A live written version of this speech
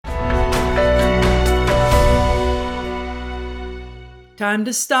Time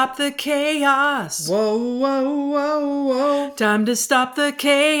to stop the chaos. Whoa, whoa, whoa, whoa. Time to stop the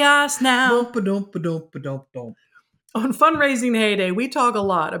chaos now. Dump-a-dump-a-dump-a-dump-dump. On Fundraising Heyday, we talk a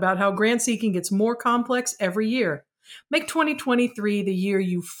lot about how grant seeking gets more complex every year. Make 2023 the year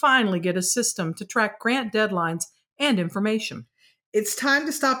you finally get a system to track grant deadlines and information. It's time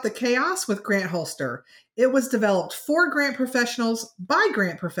to stop the chaos with Grant Holster. It was developed for grant professionals by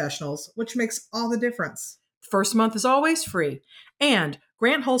grant professionals, which makes all the difference. First month is always free. And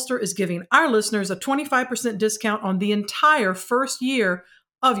Grant Holster is giving our listeners a 25% discount on the entire first year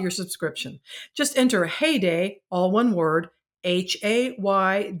of your subscription. Just enter Heyday, all one word,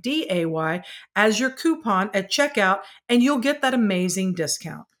 Hayday, as your coupon at checkout, and you'll get that amazing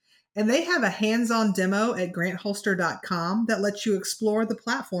discount. And they have a hands-on demo at grantholster.com that lets you explore the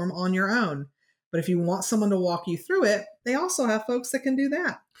platform on your own. But if you want someone to walk you through it, they also have folks that can do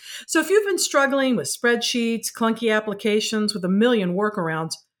that. So if you've been struggling with spreadsheets, clunky applications with a million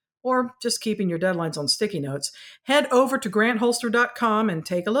workarounds, or just keeping your deadlines on sticky notes, head over to grantholster.com and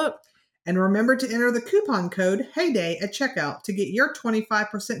take a look. And remember to enter the coupon code Heyday at checkout to get your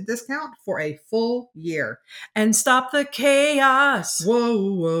 25% discount for a full year. And stop the chaos. Whoa,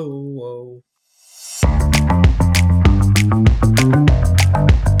 whoa, whoa.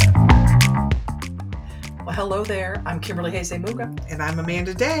 Well, hello there. I'm Kimberly Hayes-Muga. And I'm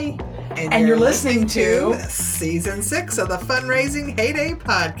Amanda Day. And you're listening to Season 6 of the Fundraising Heyday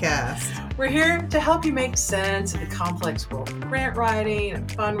podcast. We're here to help you make sense of the complex world of grant writing and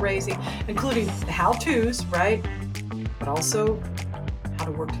fundraising, including the how-tos, right? But also how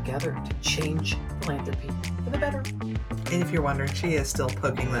to work together to change philanthropy for the better. And if you're wondering, she is still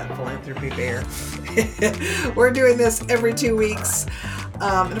poking that philanthropy bear. We're doing this every 2 weeks.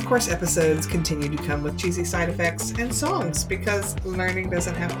 And of course, episodes continue to come with cheesy side effects and songs because learning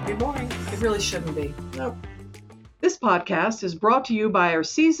doesn't have to be boring. It really shouldn't be. Nope. This podcast is brought to you by our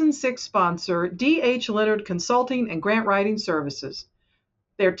Season 6 sponsor, D.H. Leonard Consulting and Grant Writing Services.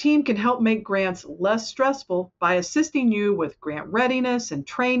 Their team can help make grants less stressful by assisting you with grant readiness and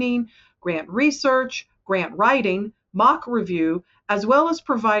training, grant research, grant writing, mock review, as well as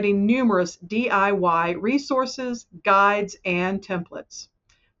providing numerous DIY resources, guides, and templates.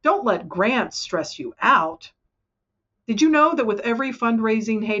 Don't let grants stress you out. Did you know that with every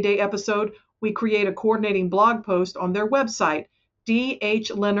Fundraising Heyday episode, we create a coordinating blog post on their website,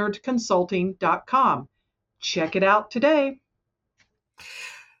 dhleonardconsulting.com. Check it out today.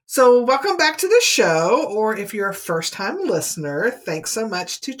 So welcome back to the show, or if you're a first-time listener, thanks so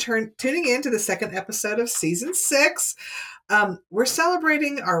much to tuning in to the second episode of Season 6. We're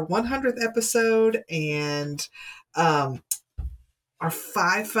celebrating our 100th episode and our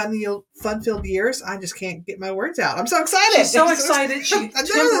 5 fun-filled years. I just can't get my words out. I'm so excited. She's so excited. She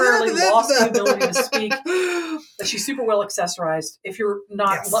temporarily lost the ability to speak. She's super well accessorized. If you're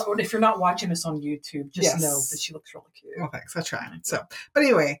not watching this on YouTube, just know that she looks really cute. Well, thanks. I try. So, but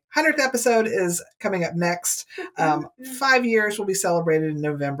anyway, 100th episode is coming up next. 5 years will be celebrated in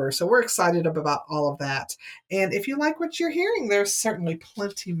November. So we're excited about all of that. And if you like what you're hearing, there's certainly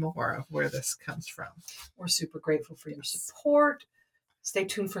plenty more of where this comes from. We're super grateful for your support. Stay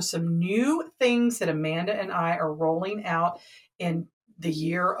tuned for some new things that Amanda and I are rolling out in the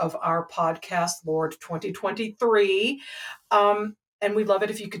year of our podcast, Lord 2023. And we'd love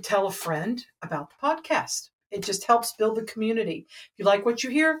it if you could tell a friend about the podcast. It just helps build the community. If you like what you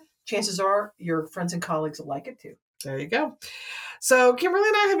hear, chances are your friends and colleagues will like it too. There you go. So Kimberly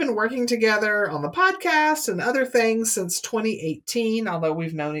and I have been working together on the podcast and other things since 2018, although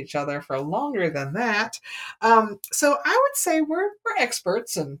we've known each other for longer than that. So I would say we're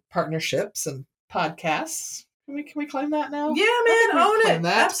experts in partnerships and podcasts. Can we claim that now? Yeah, man, own it.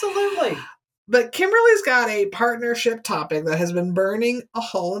 That. Absolutely. But Kimberly's got a partnership topic that has been burning a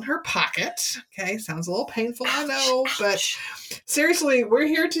hole in her pocket. Okay, sounds a little painful, I know, but seriously, we're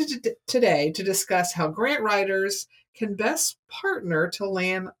here today to discuss how grant writers can best partner to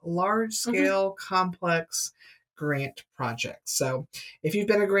land large-scale, complex grant projects. So if you've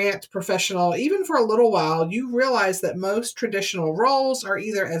been a grant professional, even for a little while, you realize that most traditional roles are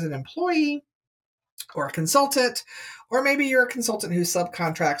either as an employee or a consultant, or maybe you're a consultant who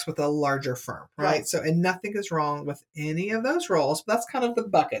subcontracts with a larger firm, right? So, and nothing is wrong with any of those roles, but that's kind of the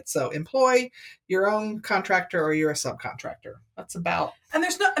bucket. So employ your own contractor or you're a subcontractor. That's about. And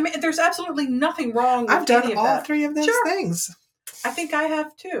there's absolutely nothing wrong with I've done any of all that. 3 of those things. I think I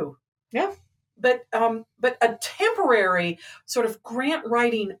have too. Yeah. But a temporary sort of grant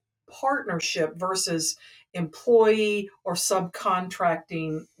writing partnership versus employee or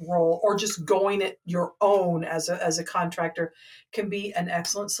subcontracting role, or just going it your own as a contractor, can be an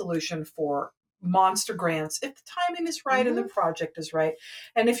excellent solution for monster grants if the timing is right and the Mhm. project is right.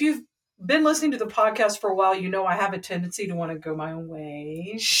 And if you've been listening to the podcast for a while, you know I have a tendency to want to go my own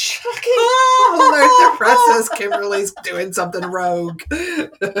way. Shocking. Alert the presses. Kimberly's doing something rogue.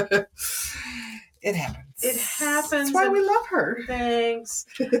 It happens. It happens. That's why we love her. Thanks.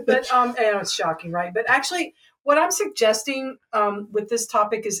 But and it's shocking, right? But actually, what I'm suggesting with this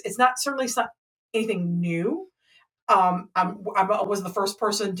topic is it's not anything new. I wasn't the first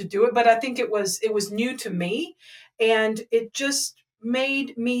person to do it, but I think it was new to me, and it just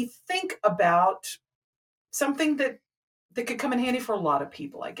made me think about something that could come in handy for a lot of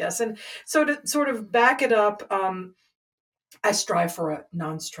people, I guess. And so to sort of back it up, I strive for a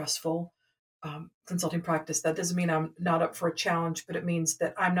non-stressful consulting practice. That doesn't mean I'm not up for a challenge, but it means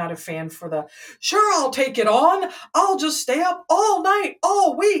that I'm not a fan for the, sure, I'll take it on. I'll just stay up all night,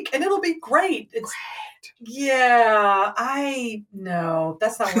 all week, and it'll be great. It's Great. Yeah, no,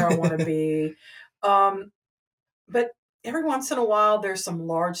 that's not where I want to be. But every once in a while, there's some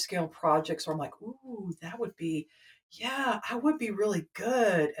large scale projects where I'm like, ooh, that would be, yeah, I would be really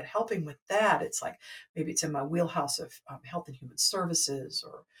good at helping with that. It's like maybe it's in my wheelhouse of health and human services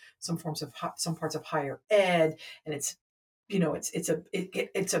or some parts of higher ed, and it's it's a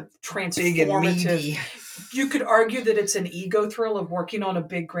transformative. Big and meaty. You could argue that it's an ego thrill of working on a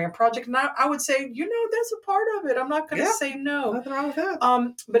big grant project, and I would say that's a part of it. I'm not going to say no. Nothing wrong with that.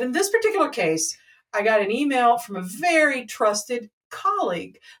 But in this particular case, I got an email from a very trusted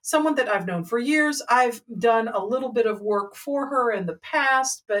colleague, someone that I've known for years. I've done a little bit of work for her in the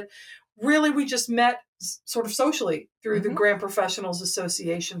past, but really we just met sort of socially through the Grant Professionals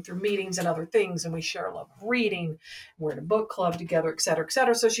Association, through meetings and other things, and we share a love of reading. We're in a book club together, et cetera, et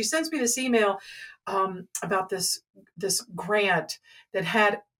cetera. So she sends me this email about this grant that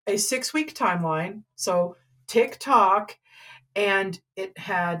had a 6-week timeline, so tick-tock, and it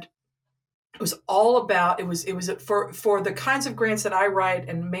was all about, it was for the kinds of grants that I write,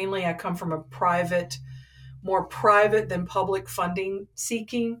 and mainly I come from a more private than public funding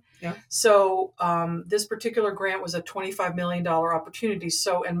seeking. Yeah. So this particular grant was a $25 million opportunity.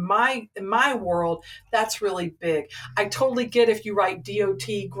 So in my world, that's really big. I totally get if you write DOT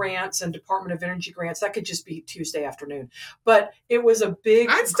grants and Department of Energy grants, that could just be Tuesday afternoon. But it was a big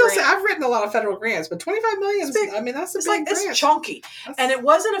I'd still grant. say I've written a lot of federal grants, but $25 million is big. I mean, that's a big grant. It's chunky. And it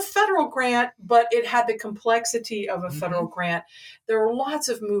wasn't a federal grant, but it had the complexity of a federal grant. There were lots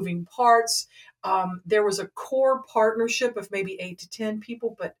of moving parts. There was a core partnership of maybe 8 to 10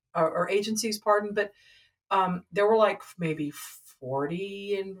 people, or agencies, but there were like maybe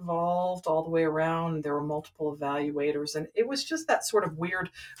 40 involved all the way around. There were multiple evaluators, and it was just that sort of weird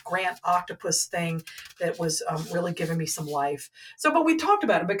grant octopus thing that was really giving me some life. So, but we talked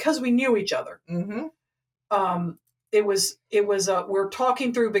about it because we knew each other. It was we're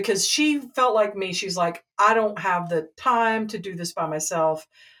talking through, because she felt like me. She's like, I don't have the time to do this by myself,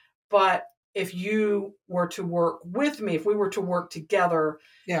 but if you were to work with me, if we were to work together,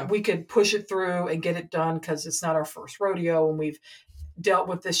 we could push it through and get it done, because it's not our first rodeo and we've dealt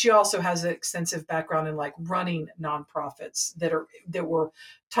with this. She also has an extensive background in like running nonprofits that were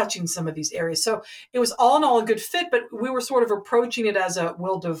touching some of these areas. So it was all in all a good fit, but we were sort of approaching it as a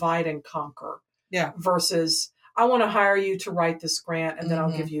we'll divide and conquer. Yeah. Versus I want to hire you to write this grant and then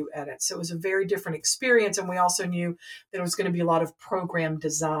I'll give you edits. So it was a very different experience. And we also knew that it was going to be a lot of program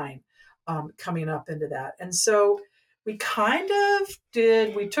design coming up into that. And so we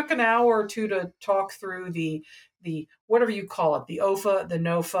we took an hour or two to talk through the whatever you call it, the OFA, the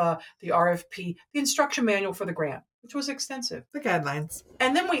NOFA, the RFP, the instruction manual for the grant, which was extensive. The guidelines.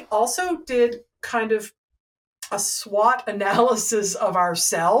 And then we also did kind of a SWOT analysis of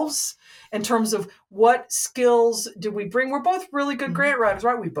ourselves in terms of what skills did we bring. We're both really good grant writers,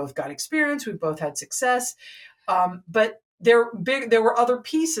 right? We both got experience. We both had success. But there were other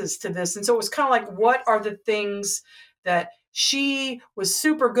pieces to this. And so it was kind of like, what are the things that she was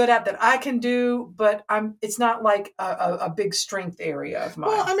super good at that I can do, but it's not like a big strength area of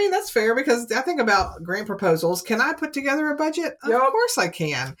mine. Well, I mean, that's fair, because I think about grant proposals. Can I put together a budget? Of course I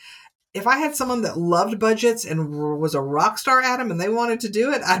can. If I had someone that loved budgets and was a rock star at them and they wanted to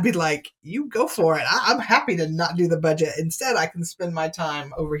do it, I'd be like, you go for it. I'm happy to not do the budget. Instead, I can spend my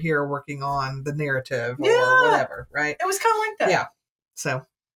time over here working on the narrative or whatever, right? It was kind of like that. Yeah. So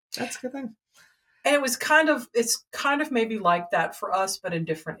that's a good thing. And it's kind of maybe like that for us, but in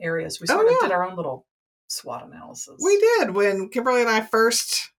different areas. We sort of did our own little SWOT analysis. We did. When Kimberly and I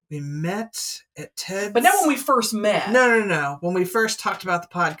we met at TED's. But not when we first met. No. When we first talked about the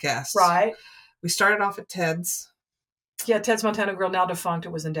podcast. Right. We started off at TED's. Yeah, Ted's Montana Grill, now defunct.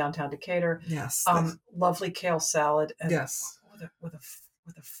 It was in downtown Decatur. Yes. Lovely kale salad. And yes. With a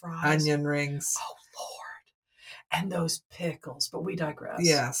with the fries. Onion rings. Oh, Lord. And those pickles. But we digress.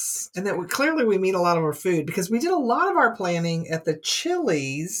 Yes. And that clearly we meet a lot of our food because we did a lot of our planning at the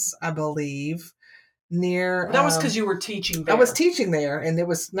Chili's, I believe, near. That was because you were teaching there. I was teaching there, and it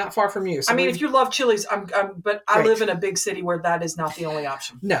was not far from you. So I mean, if you love Chili's, but I live in a big city where that is not the only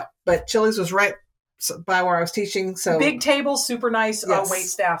option. No, but Chili's was right by where I was teaching. So big table, super nice wait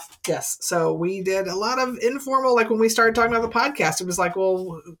staff. Yes. So we did a lot of informal, like when we started talking about the podcast, it was like,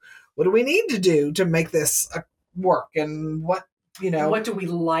 well, what do we need to do to make this work? And what, what do we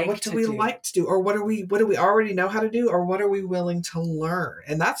like to do? Or what do we already know how to do? Or what are we willing to learn?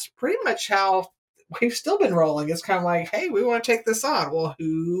 And that's pretty much how we've still been rolling. It's kind of like, hey, we want to take this on. Well,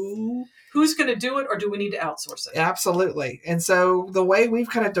 who's going to do it, or do we need to outsource it? Absolutely. And so the way we've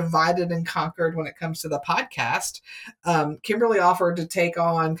kind of divided and conquered when it comes to the podcast, Kimberly offered to take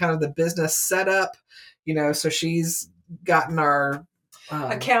on kind of the business setup, so she's gotten our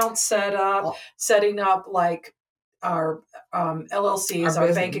accounts set up, setting up like our LLCs,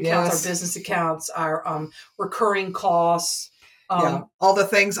 our bank accounts, our business accounts, our recurring costs. All the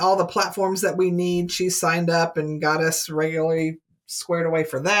things, all the platforms that we need, she's signed up and got us regularly squared away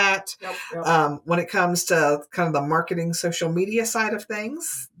for that. Yep. When it comes to kind of the marketing social media side of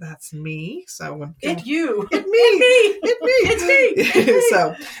things, that's me. So when it's me.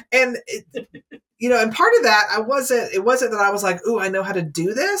 So, and and part of that, it wasn't that I was like, ooh, I know how to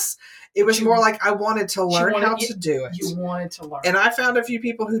do this. It was more like I wanted to learn how to do it. You wanted to learn. And I found a few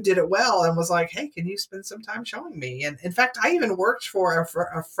people who did it well and was like, hey, can you spend some time showing me? And in fact, I even worked for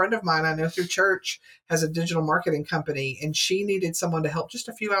a friend of mine I know through church, has a digital marketing company, and she needed someone to help just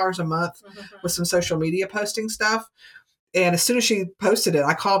a few hours a month with some social media posting stuff. And as soon as she posted it,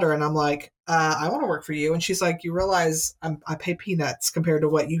 I called her and I'm like, I want to work for you. And she's like, you realize I pay peanuts compared to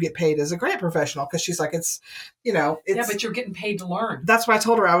what you get paid as a grant professional. Cause she's like, it's yeah, but you're getting paid to learn. That's what I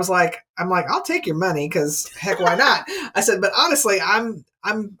told her. I'm like, I'll take your money. Cause heck, why not? I said, but honestly, I'm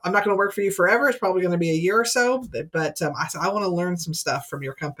not going to work for you forever. It's probably going to be a year or so, but I said, I want to learn some stuff from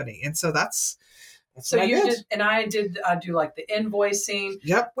your company. And so that's so you did, and I do like the invoicing.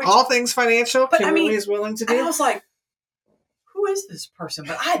 Yep. All things financial. But Kimberly is willing to do. And I was like, who is this person?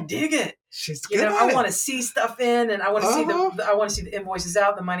 But I dig it. She's good. I want to see stuff in, and I want to see I want to see the invoices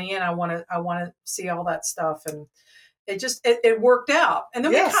out, the money in. I want to see all that stuff, and it worked out. And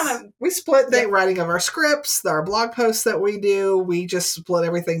then we split the writing of our scripts, our blog posts that we do. We just split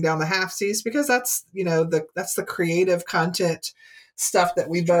everything down the halfsies because that's that's the creative content stuff that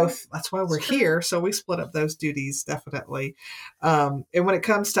we both. That's why we're here. So we split up those duties definitely. And when it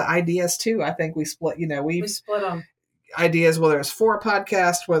comes to ideas too, I think we split. We split them. Ideas, whether it's for a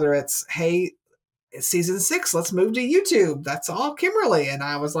podcast, whether it's, hey, it's season 6, let's move to YouTube. That's all Kimberly. And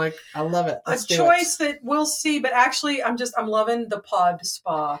I was like, I love it. Let's do choice that we'll see. But actually, I'm loving the pod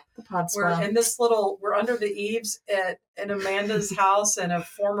spa. The pod spa. We're in we're under the eaves in Amanda's house in a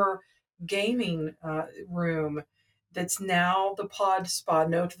former gaming room. That's now the pod spa.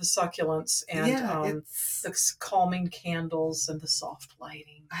 No to the succulents and the calming candles and the soft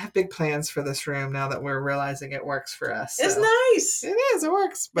lighting. I have big plans for this room now that we're realizing it works for us. So. It's nice. It is. It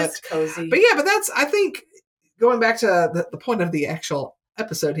works. But it's cozy. But yeah, that's, I think, going back to the point of the actual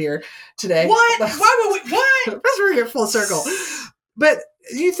episode here today. What? Why would we? What? Let's bring it full circle. But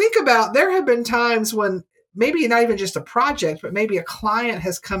you think about, there have been times when maybe not even just a project, but maybe a client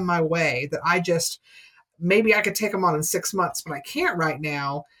has come my way that maybe I could take them on in 6 months, but I can't right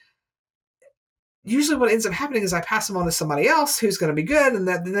now. Usually what ends up happening is I pass them on to somebody else who's going to be good. And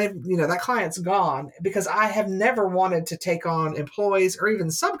that client's gone because I have never wanted to take on employees or even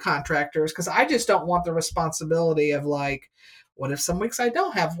subcontractors because I just don't want the responsibility of like, what if some weeks I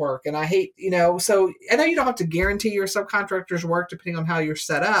don't have work? And I hate, so I know you don't have to guarantee your subcontractors work depending on how you're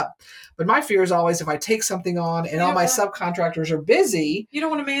set up. But my fear is always if I take something on and all my subcontractors are busy. You don't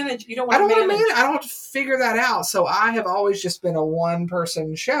want to manage. I don't want to manage. I don't have to figure that out. So I have always just been a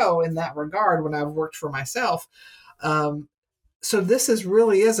one-person show in that regard when I've worked for myself. So this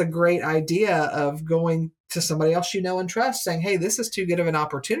really is a great idea of going to somebody else and trust, saying, hey, this is too good of an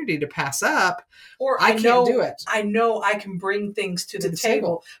opportunity to pass up. Or I can't do it. I know I can bring things to the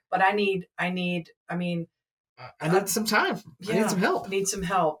table, but I need some time. I need some help. Need some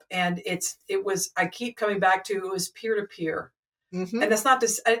help. And I keep coming back to, it was peer-to-peer. Mm-hmm. And that's not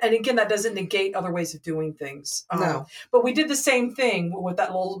this, and again, that doesn't negate other ways of doing things. No. But we did the same thing with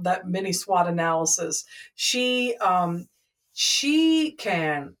that mini SWOT analysis. She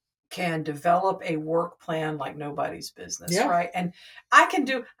can can develop a work plan like nobody's business, Yeah. right? And I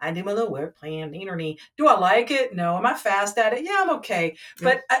do my little work plan. Do I like it? No. Am I fast at it? Yeah, I'm okay.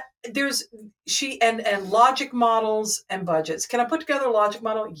 Yeah. But there's and logic models and budgets. Can I put together a logic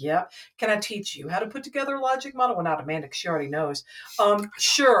model? Yeah. Can I teach you how to put together a logic model? Well, not Amanda, because she already knows.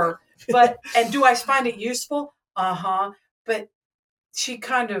 Sure. But and do I find it useful? But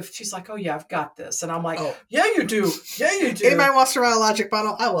she's like, oh yeah, I've got this. And I'm like, yeah, you do. Yeah, you do. Anybody wants to run a logic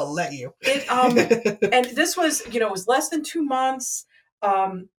model, I will let you. And this was, it was less than 2 months.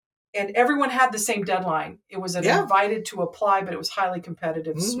 And everyone had the same deadline. It was an invited to apply, but it was highly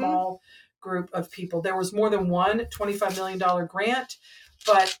competitive, small group of people. There was more than one $25 million grant,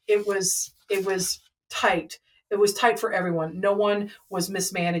 but it was tight. It was tight for everyone. No one was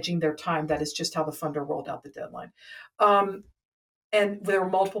mismanaging their time. That is just how the funder rolled out the deadline. And there were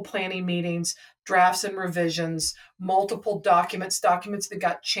multiple planning meetings, drafts and revisions, multiple documents that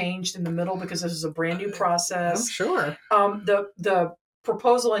got changed in the middle because this was a brand new process. I'm sure. The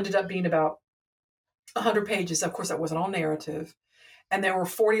proposal ended up being about 100 pages. Of course, that wasn't all narrative. And there were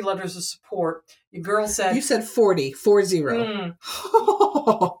 40 letters of support. Your girl said... You said 40.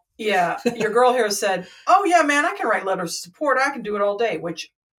 Yeah. Your girl here said, oh, yeah, man, I can write letters of support. I can do it all day,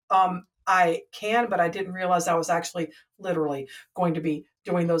 which... I can, but I didn't realize I was actually literally going to be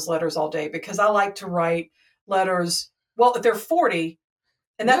doing those letters all day because I like to write letters. Well, they're 40,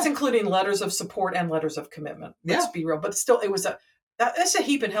 and that's including letters of support and letters of commitment. Let's be real. But still, it's a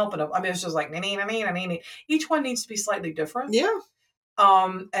heap and helping of. I mean, it's just like, each one needs to be slightly different. Yeah.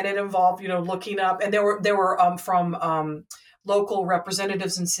 And it involved, looking up, and there were from local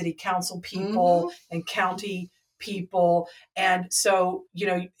representatives and city council people and county people. And so,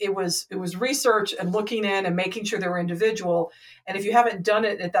 it was research and looking in and making sure they were individual. And if you haven't done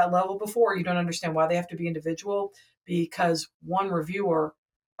it at that level before, you don't understand why they have to be individual, because one reviewer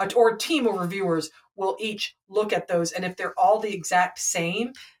or a team of reviewers will each look at those. And if they're all the exact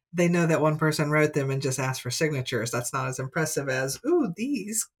same, they know that one person wrote them and just asked for signatures. That's not as impressive as,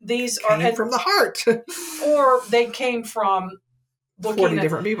 these came from the heart. Or they came from 40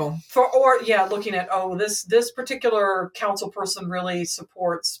 different people. Looking at, this particular council person really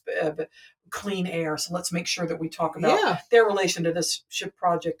supports clean air. So let's make sure that we talk about their relation to this SHIP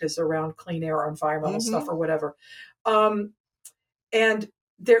project is around clean air or environmental stuff or whatever. And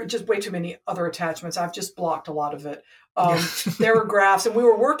there are just way too many other attachments. I've just blocked a lot of it. There were graphs, and we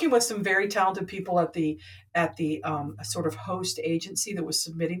were working with some very talented people at the sort of host agency that was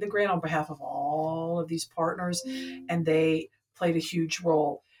submitting the grant on behalf of all of these partners, and they played a huge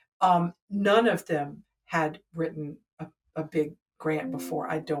role. None of them had written a big grant before,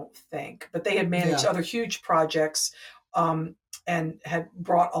 I don't think, but they had managed other huge projects and had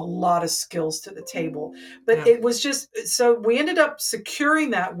brought a lot of skills to the table. But it was just, so we ended up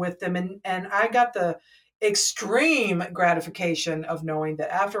securing that with them, and I got the extreme gratification of knowing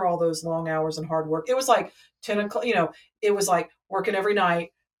that after all those long hours and hard work, it was like 10 o'clock, it was like working every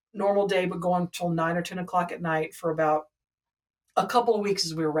night, normal day, but going until 9 or 10 o'clock at night for about a couple of weeks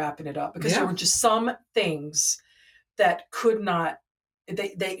as we were wrapping it up, because there were just some things that could not,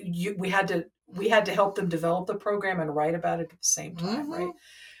 we had to help them develop the program and write about it at the same time. Right.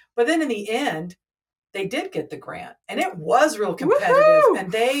 But then in the end, they did get the grant, and it was real competitive.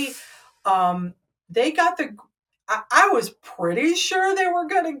 And they got I was pretty sure they were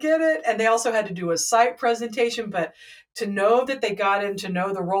going to get it. And they also had to do a site presentation, but to know that they got in, to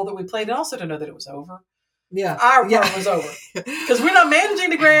know the role that we played, and also to know that it was over. Yeah. Our part was over, because we're not managing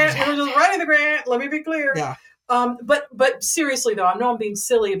the grant. We're just writing the grant. Let me be clear. Yeah. But seriously though, I know I'm being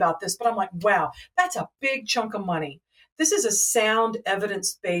silly about this, but I'm like, wow, that's a big chunk of money. This is a sound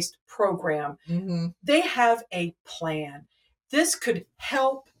evidence-based program. They have a plan. This could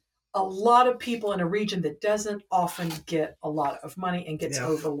help a lot of people in a region that doesn't often get a lot of money and gets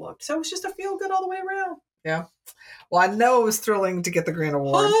overlooked. So it's just a feel good all the way around. Yeah. Well, I know it was thrilling to get the grant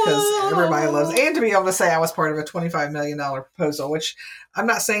award because everybody loves, and to be able to say I was part of a $25 million proposal, which I'm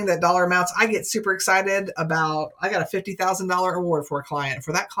not saying that dollar amounts. I get super excited about. I got a $50,000 award for a client.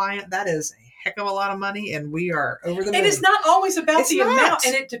 For that client, that is a heck of a lot of money, and we are over the moon. And it's not always about the amount,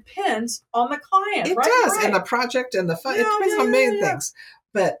 and it depends on the client. It does, and the project and the fund. It depends on many things.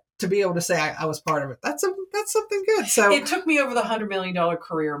 But to be able to say I was part of it, that's something good. So it took me over the $100 million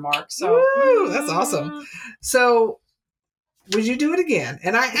career mark. So that's awesome. So would you do it again?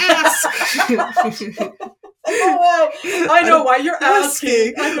 And I ask. I know why you're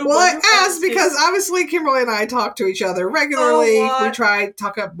asking. I asked because obviously Kimberly and I talk to each other regularly. We try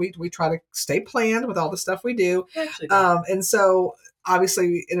to stay planned with all the stuff we do. And so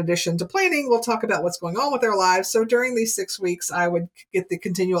obviously, in addition to planning, we'll talk about what's going on with their lives. So during these 6 weeks, I would get the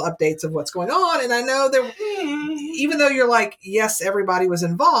continual updates of what's going on. And I know that even though you're like, yes, everybody was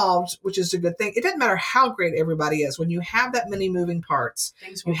involved, which is a good thing, it doesn't matter how great everybody is. When you have that many moving parts,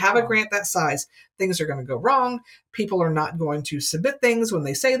 you have a grant that size, things are going to go wrong. People are not going to submit things when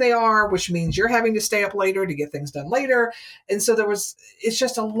they say they are, which means you're having to stay up later to get things done later. And so it's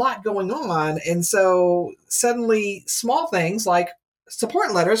just a lot going on. And so suddenly small things like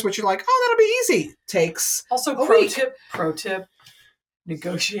support letters, which you're like, oh, that'll be easy, takes also a pro week. tip,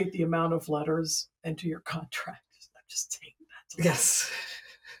 negotiate the amount of letters into your contract. I'm just saying that. Yes.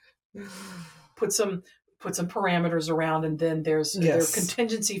 Put some parameters around, and then there are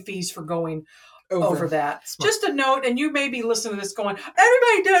contingency fees for going over that. Smart. Just a note, and you may be listening to this going,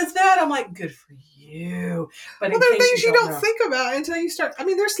 everybody does that. I'm like, good for you. But there are things you don't think about until you start. I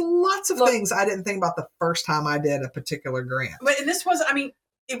mean, there's lots of things I didn't think about the first time I did a particular grant. But and this was, I mean,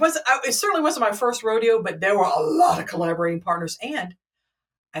 it certainly wasn't my first rodeo, but there were a lot of collaborating partners, and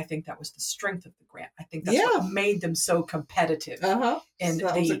I think that was the strength of the grant. I think that's what made them so competitive. And so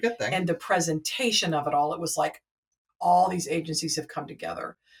that was a good thing. And the presentation of it all, it was like all these agencies have come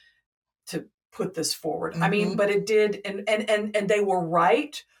together to put this forward. I mean, but it did, and they were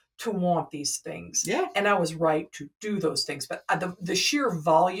right to want these things. Yeah. And I was right to do those things. But the sheer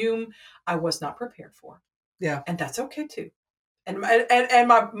volume, I was not prepared for. Yeah. And that's okay too. And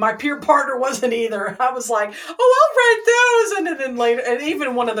my peer partner wasn't either. I was like, oh, I'll write those. And then later, and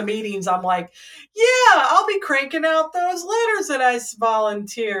even one of the meetings, I'm like, yeah, I'll be cranking out those letters that I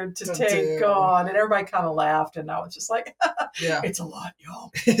volunteered to take on. And everybody kind of laughed. And I was just like, it's a lot,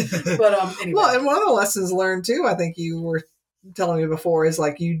 y'all. But anyway. Well, and one of the lessons learned too, I think you were telling me before, is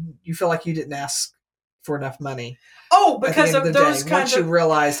like you feel like you didn't ask for enough money. Oh, because of those once you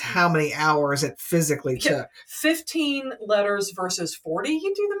realized how many hours it physically took. 15 letters versus 40,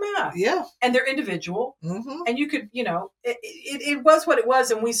 you do the math. Yeah. And they're individual. And you could, it was what it was.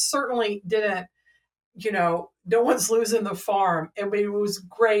 And we certainly didn't, no one's losing the farm. And it was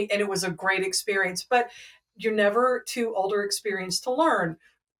great. And it was a great experience. But you're never too old or experienced to learn.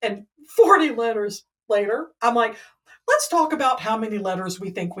 And 40 letters later, I'm like, let's talk about how many letters we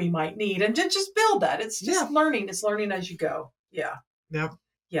think we might need and just build that. It's just learning. It's learning as you go. Yeah. Yep.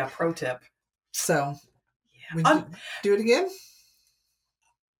 Yeah. Pro tip. So would you do it again?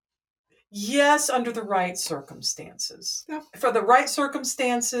 Yes. Under the right circumstances. Yeah. For the right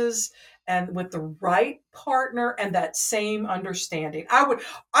circumstances and with the right partner and that same understanding. I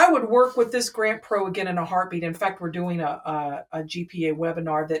would work with this Grant Pro again in a heartbeat. In fact, we're doing a GPA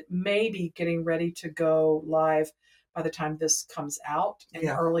webinar that may be getting ready to go live by the time this comes out in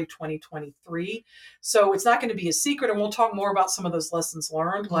early 2023. So it's not going to be a secret. And we'll talk more about some of those lessons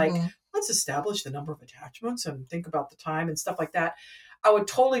learned, like let's establish the number of attachments and think about the time and stuff like that. I would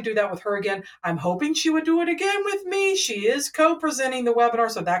totally do that with her again. I'm hoping she would do it again with me. She is co-presenting the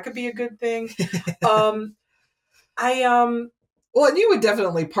webinar, so that could be a good thing. Well, and you would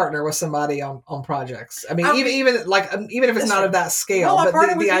definitely partner with somebody on projects. I mean, even if it's not of that scale, well,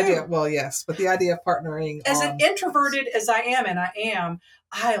 but the idea, but the idea of partnering. As an introverted as I am, and I am,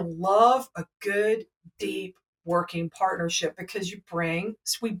 I love a good, deep working partnership because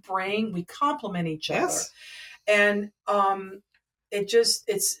we complement each other. And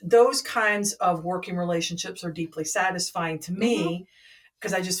it's those kinds of working relationships are deeply satisfying to me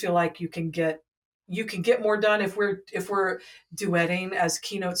because I just feel like you can get more done if we're duetting as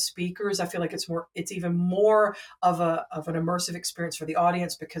keynote speakers. I feel like it's even more of an immersive experience for the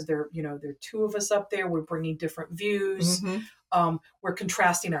audience because there are two of us up there. We're bringing different views. We're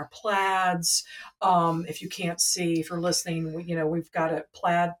contrasting our plaids. If you can't see, if you're listening, we've got a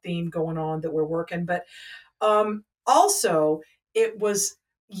plaid theme going on that we're working, but also it was,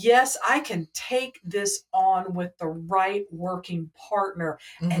 yes, I can take this on with the right working partner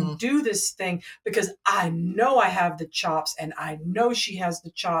and do this thing because I know I have the chops and I know she has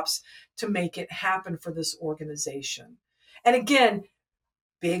the chops to make it happen for this organization. And again,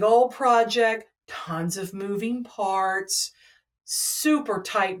 big old project, tons of moving parts, super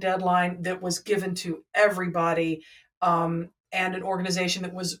tight deadline that was given to everybody, and an organization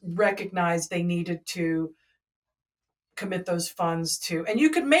that was recognized they needed to commit those funds to. And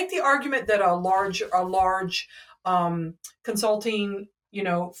you could make the argument that a large consulting,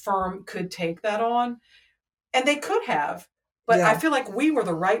 firm could take that on, and they could have, but I feel like we were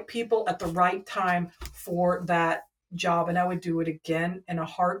the right people at the right time for that job. And I would do it again in a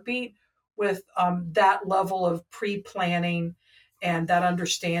heartbeat with that level of pre-planning and that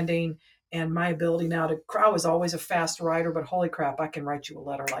understanding and my ability now I was always a fast writer, but holy crap, I can write you a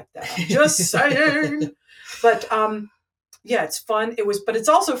letter like that. I'm just saying. But yeah, it's fun. But it's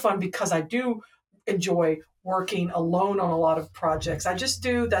also fun because I do enjoy working alone on a lot of projects. I just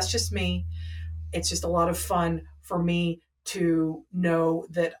do. That's just me. It's just a lot of fun for me to know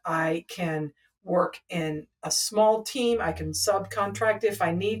that I can work in a small team. I can subcontract if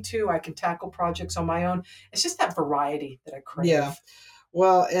I need to. I can tackle projects on my own. It's just that variety that I crave. Yeah.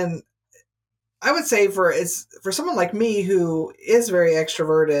 Well, and I would say for someone like me who is very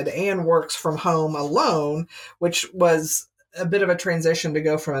extroverted and works from home alone, which was a bit of a transition to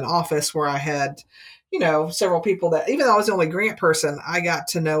go from an office where I had, several people that, even though I was the only grant person, I got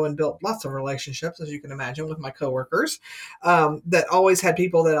to know and built lots of relationships, as you can imagine, with my coworkers, that always had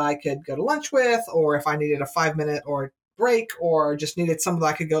people that I could go to lunch with, or if I needed a 5-minute or break, or just needed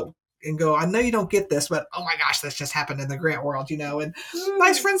somebody I could go and go, I know you don't get this, but oh my gosh, this just happened in the grant world, and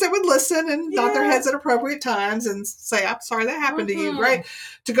nice friends that would listen and nod their heads at appropriate times and say, I'm sorry that happened to you, right?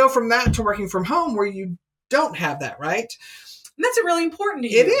 To go from that to working from home where you don't have that, right? And that's really important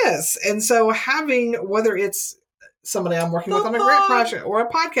to you. It is. And so having, whether it's somebody I'm working with on a grant project or a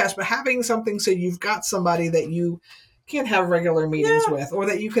podcast, but having something so you've got somebody that you can have regular meetings with, or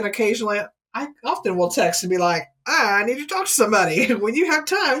that you can occasionally, I often will text and be like, I need to talk to somebody. When you have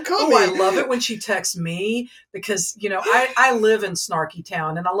time, call me. I love it when she texts me because, I live in Snarky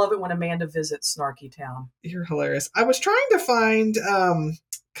Town, and I love it when Amanda visits Snarky Town. You're hilarious. I was trying to find,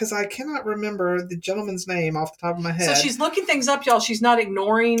 because I cannot remember the gentleman's name off the top of my head. So she's looking things up, y'all. She's not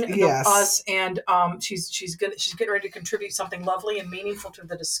ignoring us, and she's getting ready to contribute something lovely and meaningful to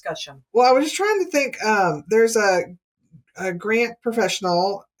the discussion. Well, I was just trying to think. There's a grant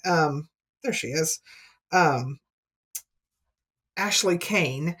professional. There she is. Ashley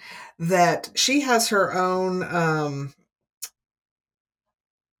Kane, that she has her own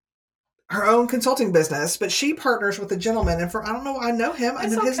consulting business, but she partners with a gentleman, and I don't know, I know him,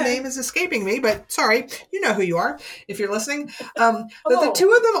 and his name is escaping me, but sorry, you know who you are if you're listening. The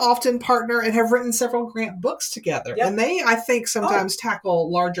two of them often partner and have written several grant books together, and they, I think, sometimes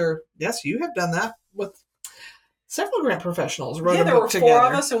tackle larger. Yes, you have done that with several grant professionals. Wrote a book together. There were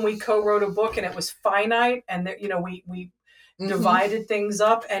 4 of us, and we co-wrote a book, and it was finite, and we divided things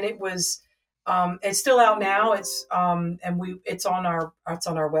up, and it was. It's still out now. It's it's on our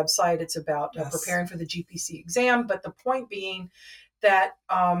website. It's about preparing for the GPC exam. But the point being that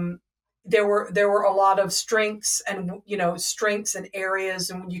there were a lot of strengths and areas,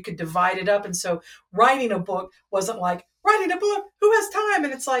 and you could divide it up. And so writing a book wasn't like writing a book. Who has time?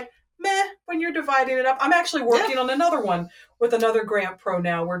 And it's like meh when you're dividing it up. I'm actually working on another one with another grant pro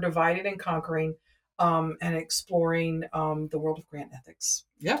now. We're dividing and conquering. And exploring the world of grant ethics.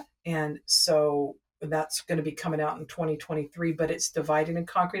 Yeah. And so that's going to be coming out in 2023, but it's dividing and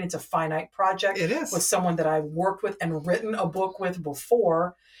conquering. It's a finite project. It is. With someone that I've worked with and written a book with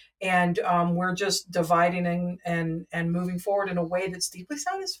before. And we're just dividing and moving forward in a way that's deeply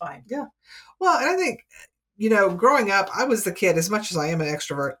satisfying. Yeah. Well, and I think, growing up, I was the kid, as much as I am an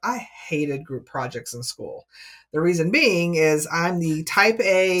extrovert, I hated group projects in school. The reason being is I'm the type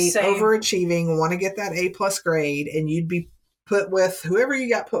A, overachieving, want to get that A+ grade, and you'd be put with whoever you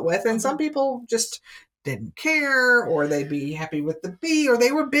got put with. And some people just didn't care, or they'd be happy with the B, or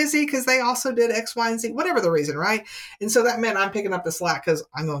they were busy because they also did X, Y, and Z, whatever the reason, right? And so that meant I'm picking up the slack because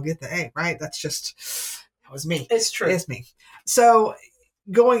I'm going to get the A, right? That was me. It's true. It's me. So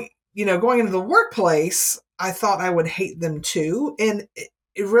going into the workplace, I thought I would hate them too. And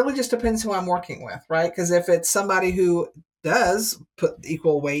it really just depends who I'm working with, right? Because if it's somebody who does put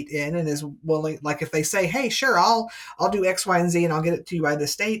equal weight in and is willing, like if they say, hey, sure, I'll do X, Y, and Z and I'll get it to you by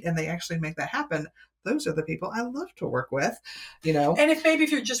this date, and they actually make that happen, those are the people I love to work with, And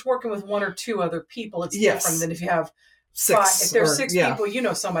if you're just working with 1 or 2 other people, it's different than if you have 6. If there's 6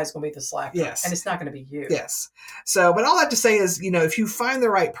 people, somebody's going to be the slacker. Yes. And it's not going to be you. Yes. So, but all I have to say is, if you find the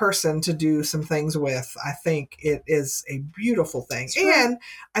right person to do some things with, I think it is a beautiful thing. And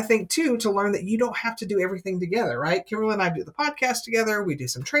I think, too, to learn that you don't have to do everything together, right? Kimberly and I do the podcast together. We do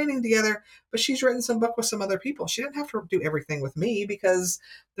some training together. But she's written some book with some other people. She didn't have to do everything with me because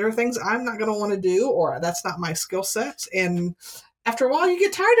there are things I'm not going to want to do, or that's not my skill set. And after a while, you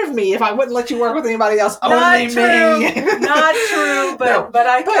get tired of me if I wouldn't let you work with anybody else. Not true. Not true. But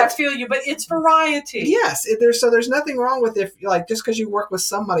I feel you. But it's variety. Yes. There's nothing wrong with if just because you work with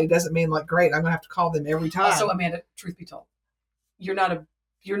somebody doesn't mean great, I'm going to have to call them every time. Also, Amanda, truth be told,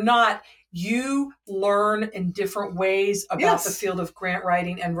 you learn in different ways about the field of grant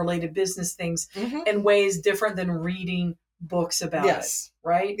writing and related business things in ways different than reading books about it,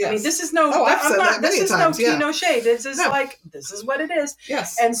 right? Yes. I mean, this is no, tea, no shade. This is this is what it is.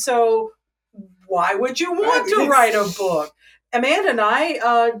 Yes. And so why would you want to write a book? Amanda and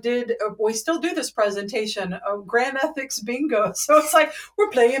I we still do this presentation of Grant Ethics Bingo. So it's like we're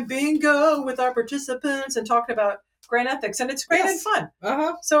playing bingo with our participants and talking about grant ethics, and it's great and fun.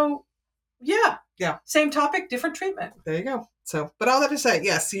 Uh-huh. So, yeah. Yeah. Same topic, different treatment. There you go. So, but all that to say,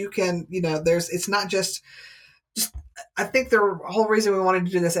 yes, you can, it's not just, I think the whole reason we wanted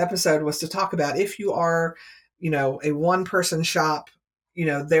to do this episode was to talk about if you are, a one-person shop,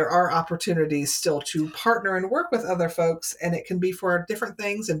 there are opportunities still to partner and work with other folks, and it can be for different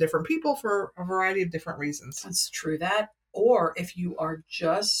things and different people for a variety of different reasons. That's true. Or if you are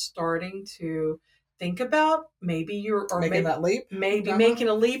just starting to think about making that leap, making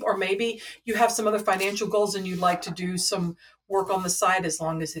a leap, or maybe you have some other financial goals and you'd like to do some work on the side, as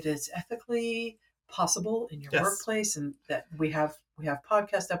long as it is ethically possible in your workplace, and that we have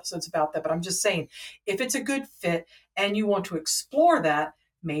podcast episodes about that. But I'm just saying, if it's a good fit and you want to explore that,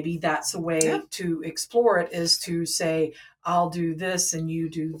 maybe that's a way to explore it, is to say, I'll do this and you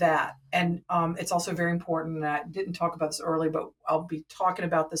do that. And it's also very important, and I didn't talk about this earlier, but I'll be talking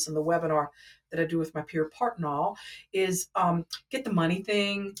about this in the webinar that I do with my peer partner, is get the money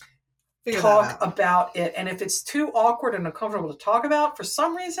thing, talk about it. And if it's too awkward and uncomfortable to talk about for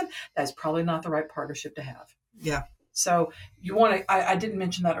some reason, that's probably not the right partnership to have. Yeah. So you want to, I didn't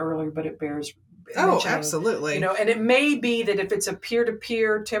mention that earlier, but it bears absolutely. And it may be that if it's a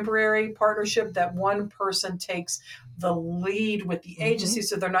peer-to-peer temporary partnership, that one person takes the lead with the agency,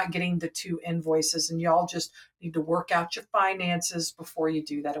 so they're not getting the two invoices, and y'all just need to work out your finances before you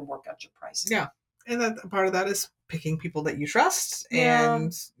do that and work out your pricing. Yeah. And that part of that is picking people that you trust,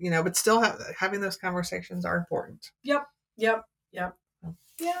 and, but still having those conversations are important. Yep. Yeah. Well,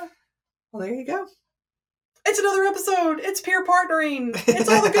 there you go. It's another episode. It's peer partnering. It's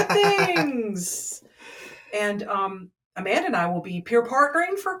all the good things. And Amanda and I will be peer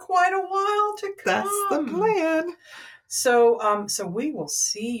partnering for quite a while to come. That's the plan. So we will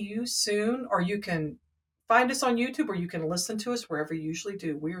see you soon, or you can find us on YouTube, or you can listen to us wherever you usually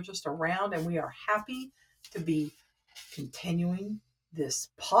do. We are just around, and we are happy to be continuing this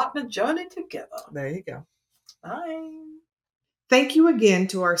partner journey together. There you go. Bye. Thank you again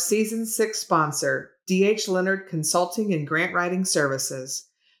to our Season 6 sponsor, D.H. Leonard Consulting and Grant Writing Services.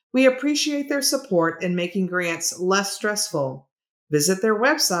 We appreciate their support in making grants less stressful. Visit their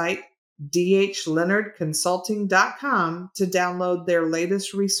website, dhleonardconsulting.com, to download their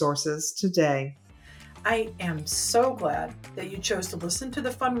latest resources today. I am so glad that you chose to listen to the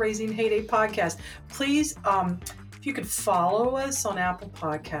Fundraising Heyday podcast. Please, if you could follow us on Apple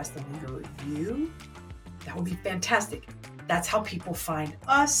Podcasts and leave a review, that would be fantastic. That's how people find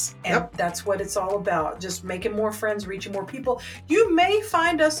us, and that's what it's all about. Just making more friends, reaching more people. You may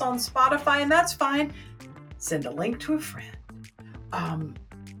find us on Spotify, and that's fine. Send a link to a friend.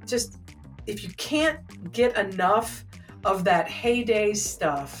 Just, if you can't get enough of that heyday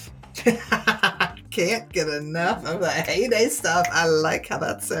stuff. Can't get enough of that heyday stuff. I like how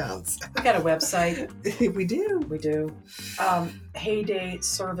that sounds. We got a website. We do.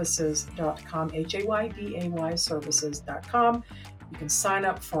 Heydayservices.com, HAYDAY services.com. You can sign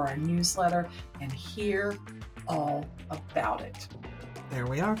up for our newsletter and hear all about it. There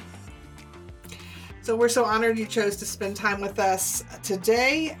we are. So we're so honored you chose to spend time with us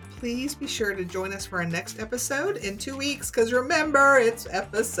today. Please be sure to join us for our next episode in 2 weeks, because remember, it's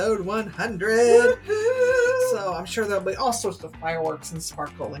episode 100. Woo-hoo! So I'm sure there'll be all sorts of fireworks and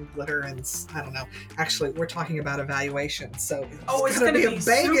sparkle and glitter, and I don't know. Actually, we're talking about evaluations, so it's going to be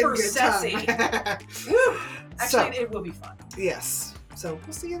super sassy. Actually, it will be fun. Yes. So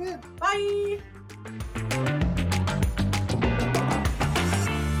we'll see you then. Bye.